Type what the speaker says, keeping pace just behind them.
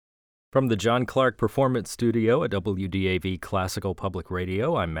From the John Clark Performance Studio at WDAV Classical Public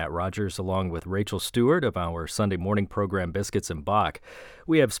Radio, I'm Matt Rogers along with Rachel Stewart of our Sunday morning program Biscuits and Bach.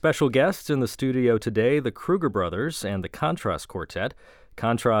 We have special guests in the studio today, the Kruger Brothers and the Contras Quartet.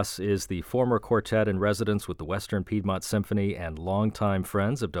 Contras is the former quartet in residence with the Western Piedmont Symphony and longtime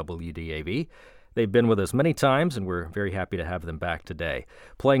friends of WDAV. They've been with us many times, and we're very happy to have them back today.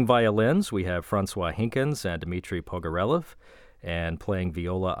 Playing violins, we have Francois Hinkins and Dmitry Pogorelov, and playing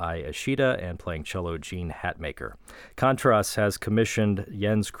viola, Ai Ishida, and playing cello, Gene Hatmaker. Contras has commissioned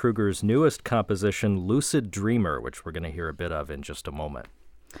Jens Kruger's newest composition, Lucid Dreamer, which we're going to hear a bit of in just a moment.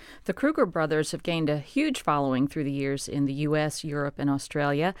 The Kruger brothers have gained a huge following through the years in the U.S., Europe, and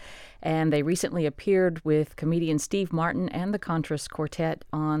Australia, and they recently appeared with comedian Steve Martin and the Contras Quartet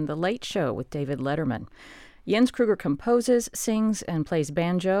on The Late Show with David Letterman. Jens Kruger composes, sings, and plays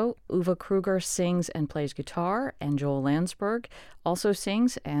banjo. Uwe Kruger sings and plays guitar, and Joel Landsberg also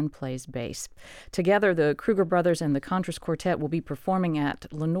sings and plays bass. Together, the Kruger brothers and the Contras Quartet will be performing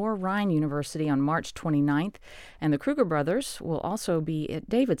at Lenoir-Rhyne University on March 29th, and the Kruger brothers will also be at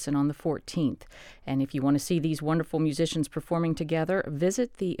Davidson on the 14th. And if you want to see these wonderful musicians performing together,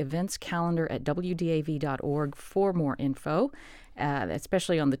 visit the events calendar at wdav.org for more info.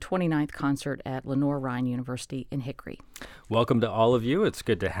 Especially on the 29th concert at Lenoir-Rhyne University in Hickory. Welcome to all of you. It's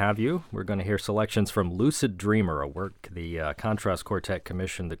good to have you. We're going to hear selections from Lucid Dreamer, a work the Contras Quartet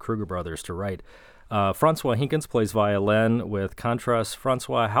commissioned the Kruger brothers to write. Francois Hinkins plays violin with Contras.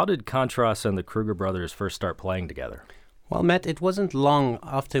 Francois, how did Contras and the Kruger brothers first start playing together? Well, Matt, it wasn't long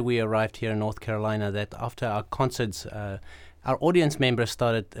after we arrived here in North Carolina that after our concerts, our audience members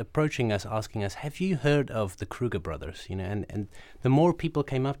started approaching us, asking us, have you heard of the Kruger brothers? And the more people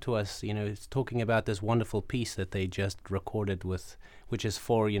came up to us, talking about this wonderful piece that they just recorded with, which is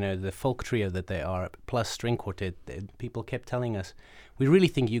for, the folk trio that they are, plus string quartet. People kept telling us, we really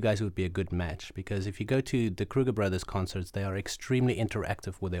think you guys would be a good match, because if you go to the Kruger brothers concerts, they are extremely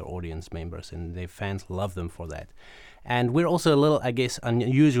interactive with their audience members, and their fans love them for that. And we're also a little, I guess,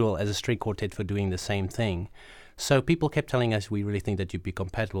 unusual as a string quartet for doing the same thing. So people kept telling us we really think that you'd be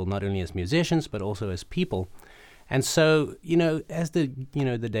compatible not only as musicians but also as people. And so, as the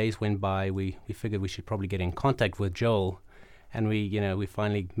days went by, we figured we should probably get in contact with Joel, and we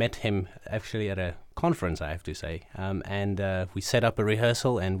finally met him actually at a conference, I have to say. And we set up a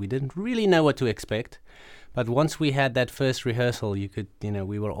rehearsal, and we didn't really know what to expect. But once we had that first rehearsal,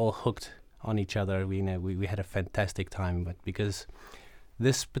 we were all hooked on each other. We had a fantastic time, but because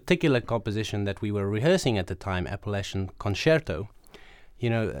this particular composition that we were rehearsing at the time, Appalachian Concerto,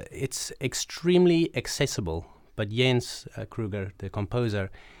 it's extremely accessible. But Jens Kruger, the composer,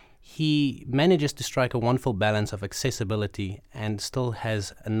 he manages to strike a wonderful balance of accessibility and still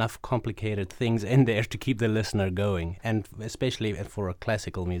has enough complicated things in there to keep the listener going. And especially for a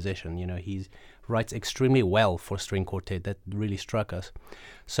classical musician, he writes extremely well for string quartet. That really struck us.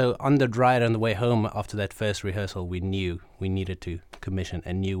 So on the ride on the way home after that first rehearsal, we knew we needed to commission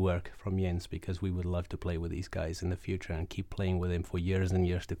a new work from Jens, because we would love to play with these guys in the future and keep playing with him for years and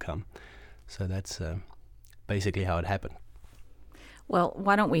years to come. So that's basically how it happened. Well,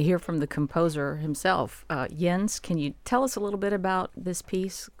 why don't we hear from the composer himself? Jens, can you tell us a little bit about this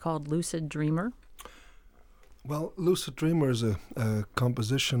piece called Lucid Dreamer? Well, Lucid Dreamer is a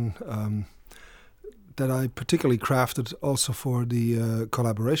composition that I particularly crafted also for the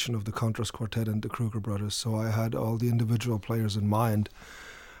collaboration of the Contras Quartet and the Kruger brothers. So I had all the individual players in mind.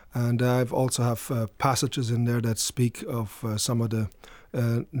 And I've also have passages in there that speak of some of the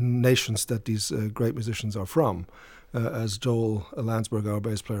nations that these great musicians are from. As Joel Landsberg, our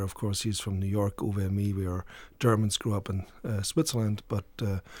bass player, of course, he's from New York. Uwe and me, we are Germans, grew up in Switzerland, but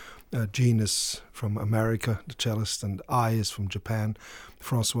Gene is from America, the cellist, and Ai is from Japan.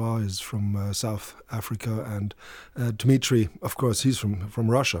 Francois is from South Africa, and Dmitry, of course, he's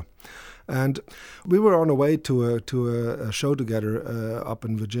from Russia. And we were on our way to a show together up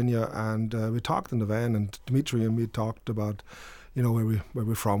in Virginia, and we talked in the van, and Dmitry and me talked about where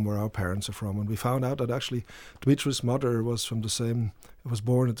we're from, where our parents are from, and we found out that actually Dmitry's mother was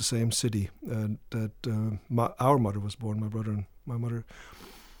born at the same city that our mother was born, my brother and my mother,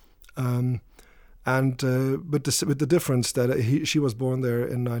 but with the difference that she was born there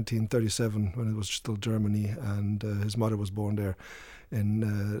in 1937 when it was still Germany, and his mother was born there in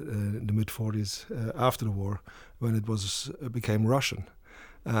the mid-40s after the war when it became Russian.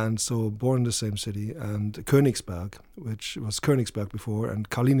 And so born in the same city, and Königsberg, which was Königsberg before, and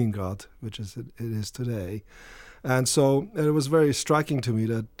Kaliningrad, which it is today. And so it was very striking to me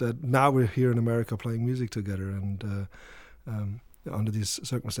that now we're here in America playing music together, and under these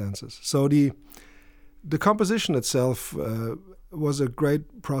circumstances. So the composition itself was a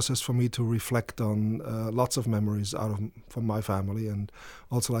great process for me to reflect on lots of memories from my family, and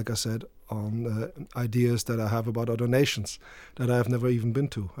also, like I said, on ideas that I have about other nations that I have never even been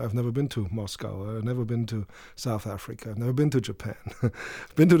to. I've never been to Moscow. I've never been to South Africa. I've never been to Japan.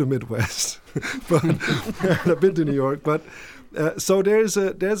 I've been to the Midwest, but I've been to New York. But so there's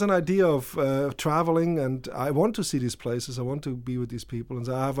an idea of traveling, and I want to see these places. I want to be with these people, and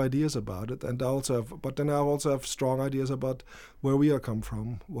so I have ideas about it. And but then I also have strong ideas about where we are come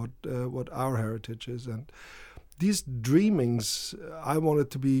from, what our heritage is, and these dreamings I wanted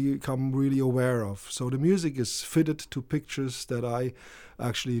to become really aware of. So the music is fitted to pictures that I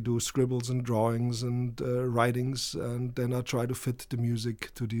actually do scribbles and drawings and writings, and then I try to fit the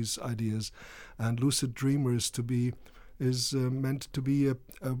music to these ideas. And Lucid Dreamer is meant to be a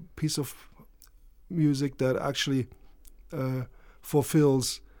piece of music that actually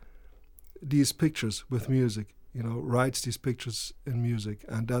fulfills these pictures with music. Writes these pictures in music,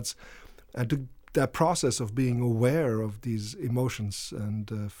 and that process of being aware of these emotions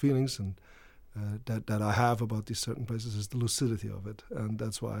and feelings and that I have about these certain places is the lucidity of it, and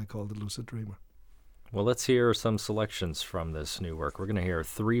that's why I call it Lucid Dreamer. Well, let's hear some selections from this new work. We're going to hear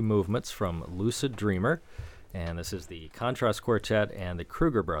 3 movements from Lucid Dreamer, and this is the Contrast Quartet and the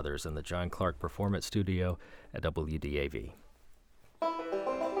Kruger Brothers in the John Clark Performance Studio at WDAV.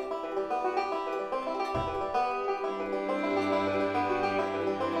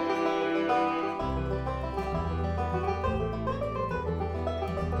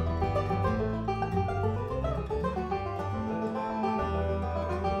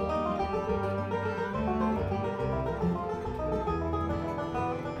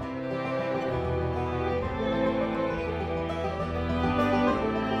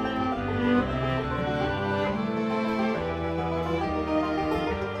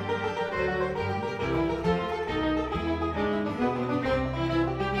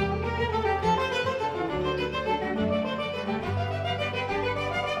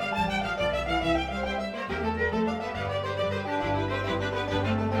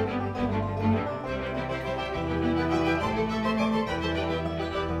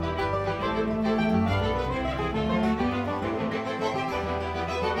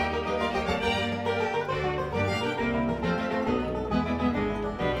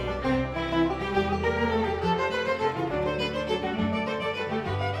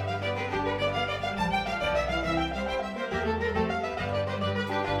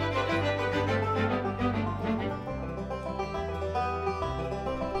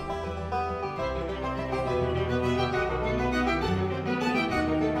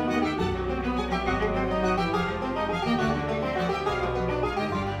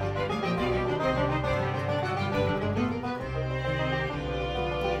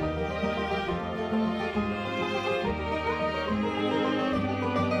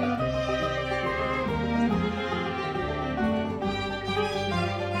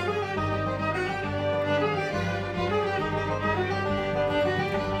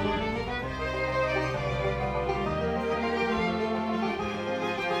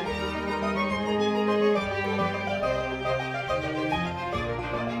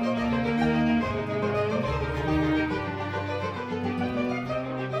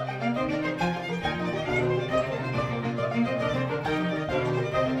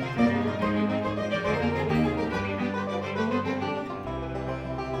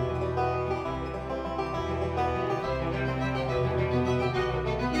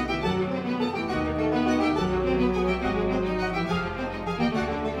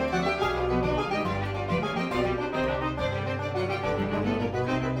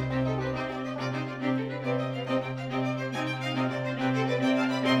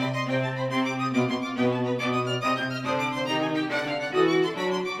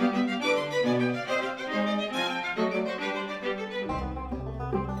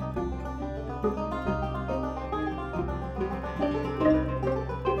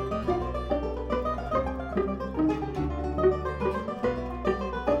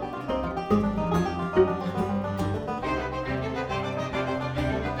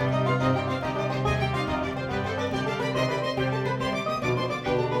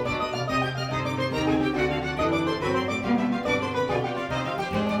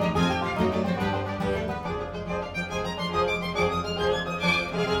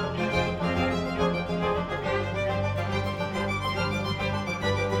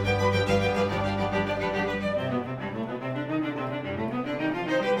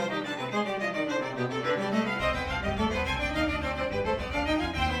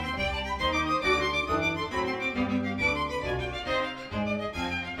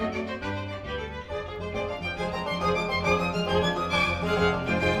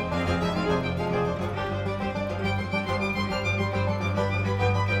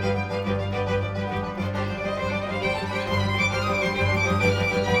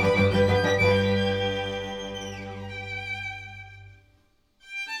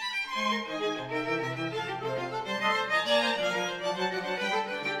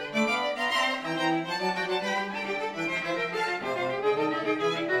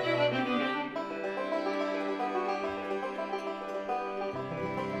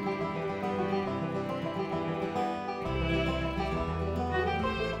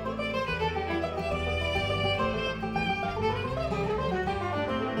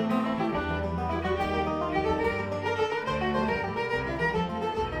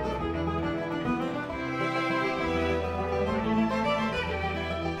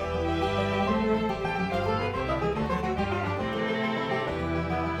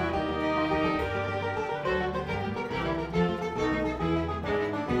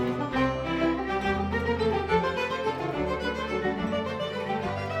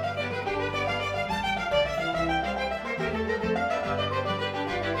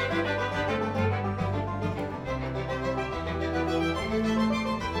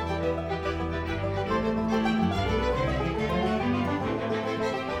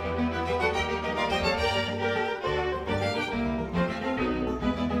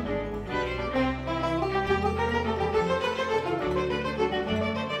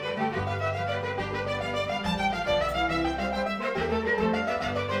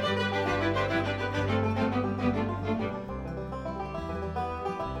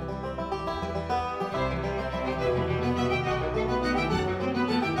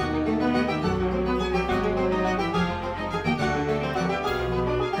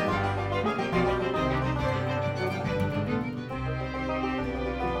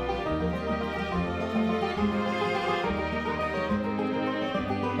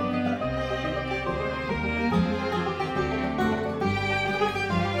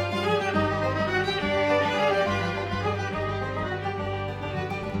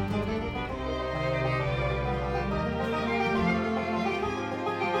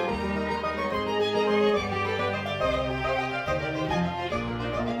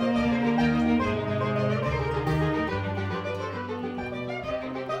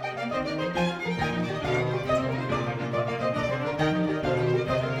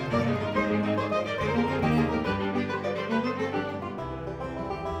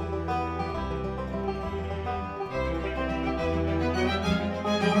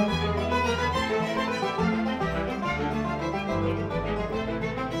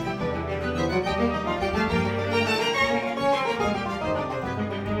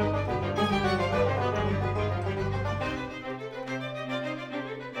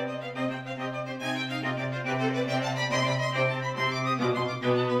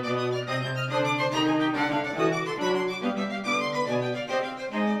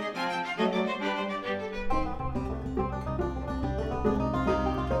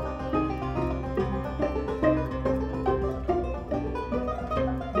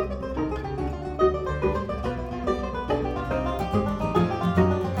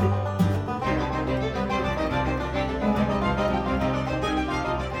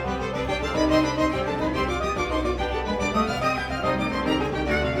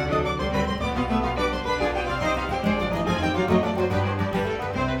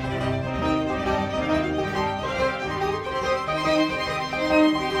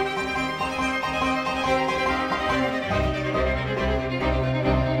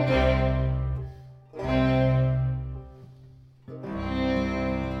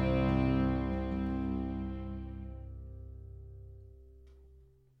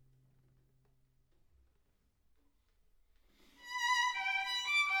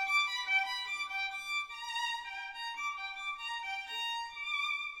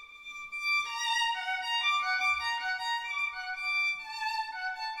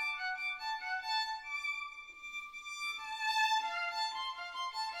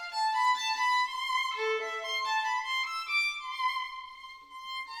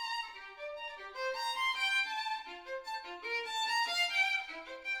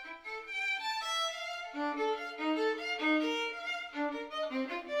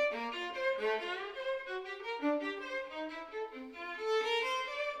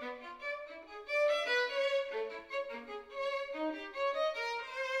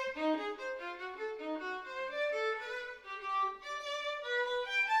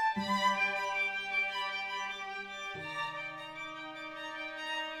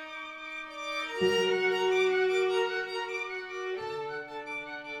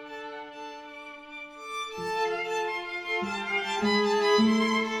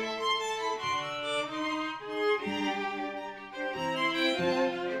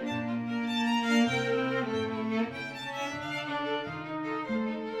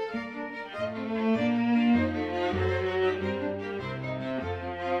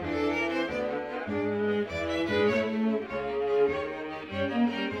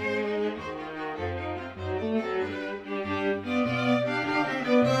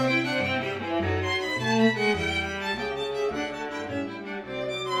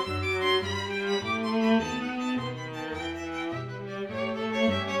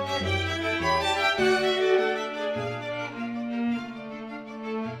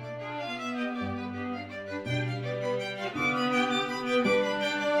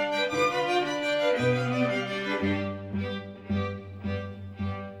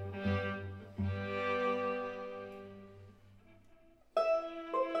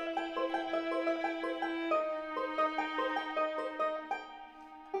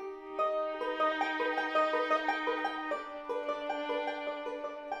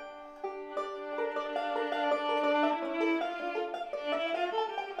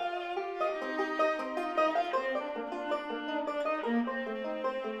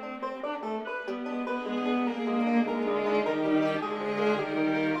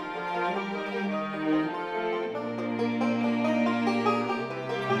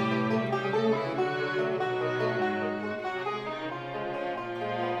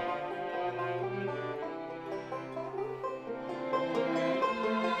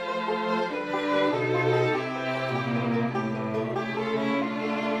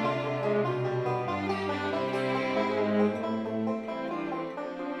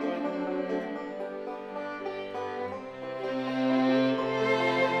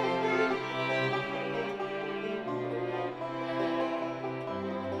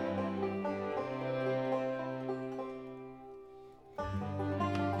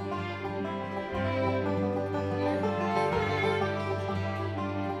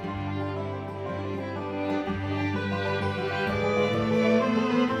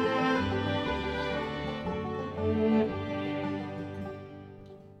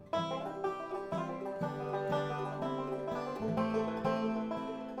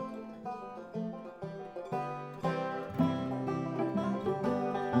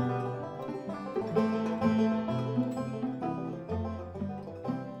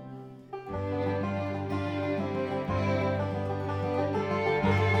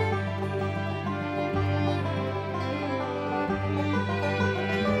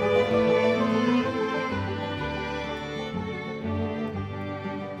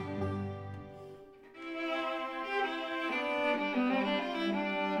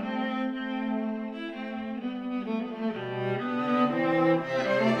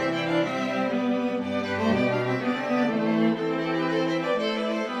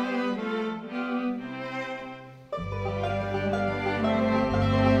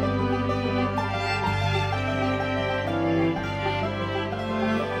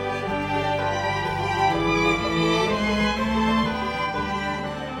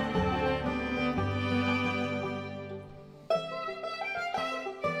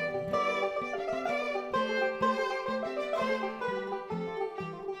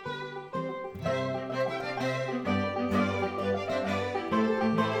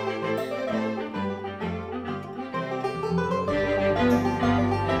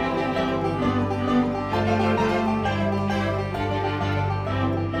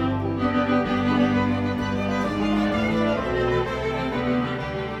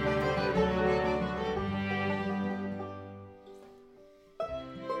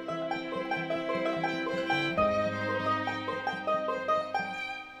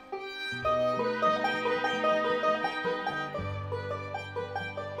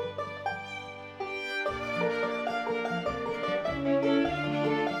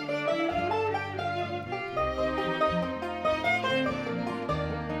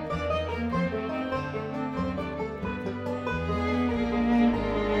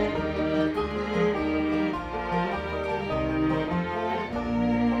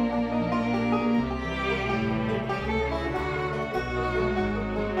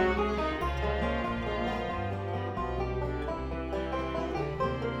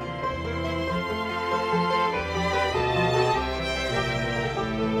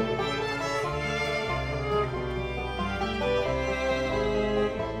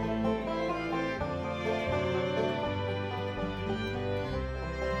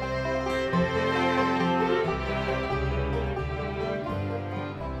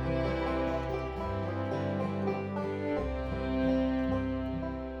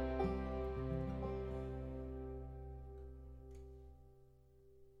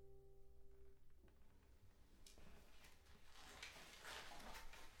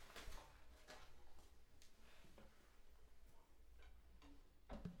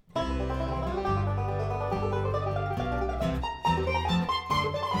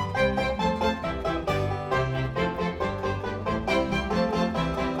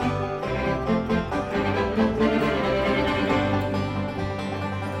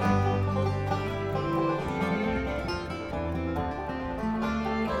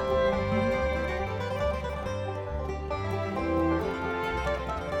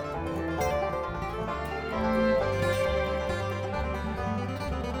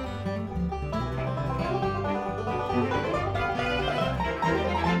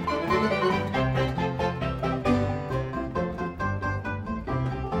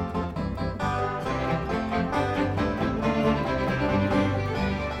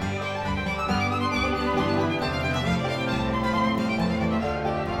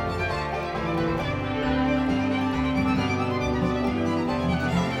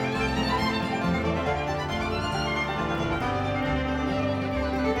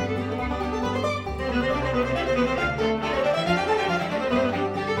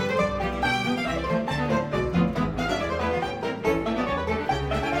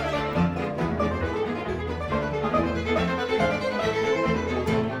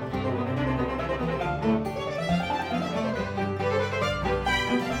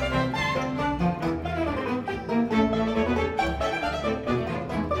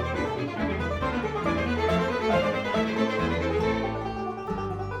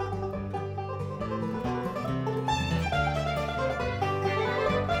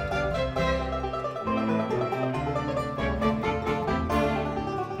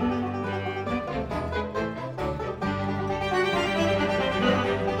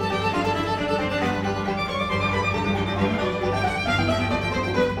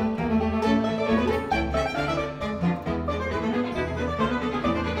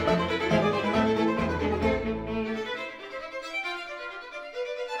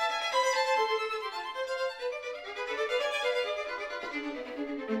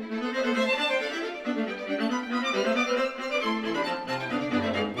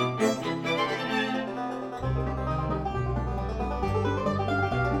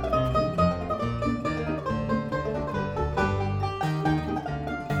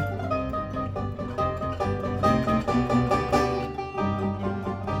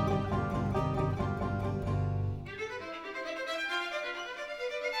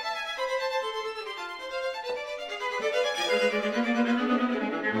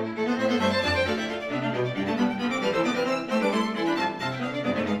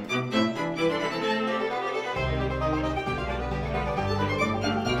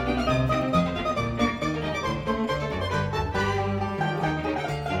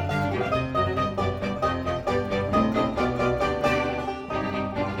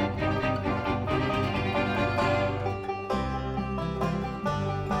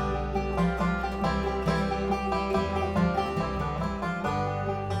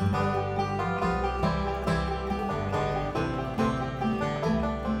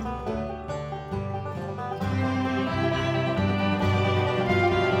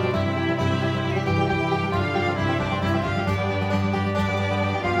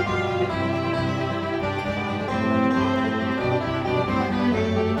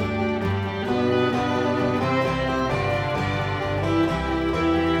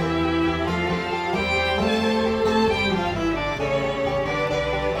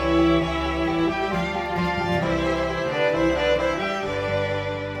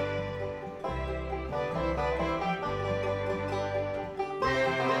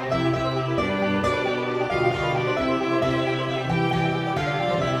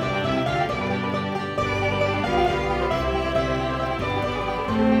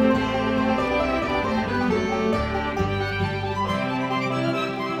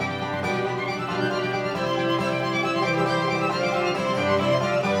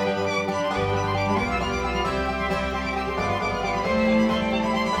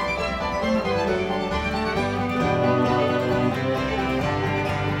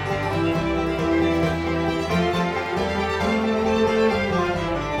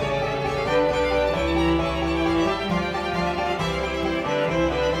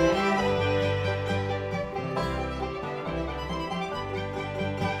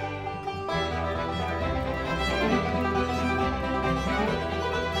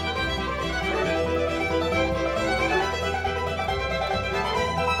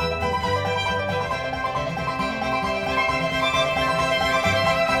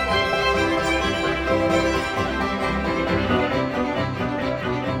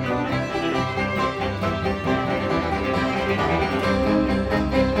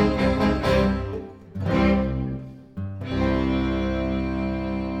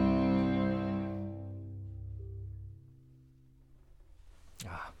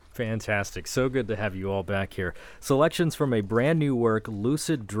 Fantastic. So good to have you all back here. Selections from a brand new work,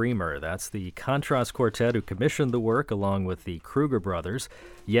 Lucid Dreamer. That's the Contrast Quartet who commissioned the work along with the Kruger brothers.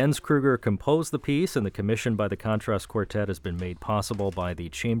 Jens Kruger composed the piece, and the commission by the Contrast Quartet has been made possible by the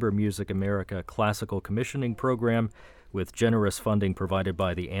Chamber Music America Classical Commissioning Program, with generous funding provided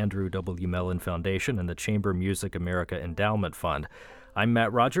by the Andrew W. Mellon Foundation and the Chamber Music America Endowment Fund. I'm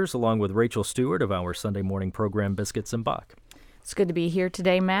Matt Rogers, along with Rachel Stewart of our Sunday morning program, Biscuits and Bach. It's good to be here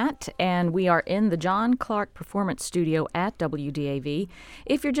today, Matt, and we are in the John Clark Performance Studio at WDAV.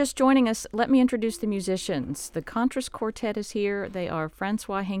 If you're just joining us, let me introduce the musicians. The Contrast Quartet is here. They are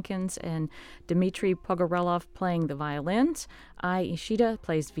Francois Henkins and Dmitry Pogorelov playing the violins. Ai Ishida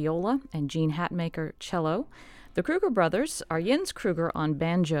plays viola, and Gene Hatmaker cello. The Kruger brothers are Jens Kruger on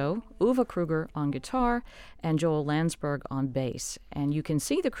banjo, Uwe Kruger on guitar, and Joel Landsberg on bass. And you can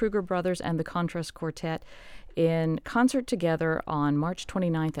see the Kruger brothers and the Contrast Quartet in concert together on March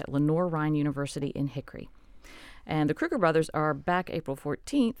 29th at Lenoir-Rhyne University in Hickory. And the Kruger brothers are back April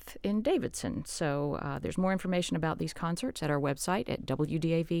 14th in Davidson. So there's more information about these concerts at our website at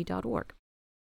wdav.org.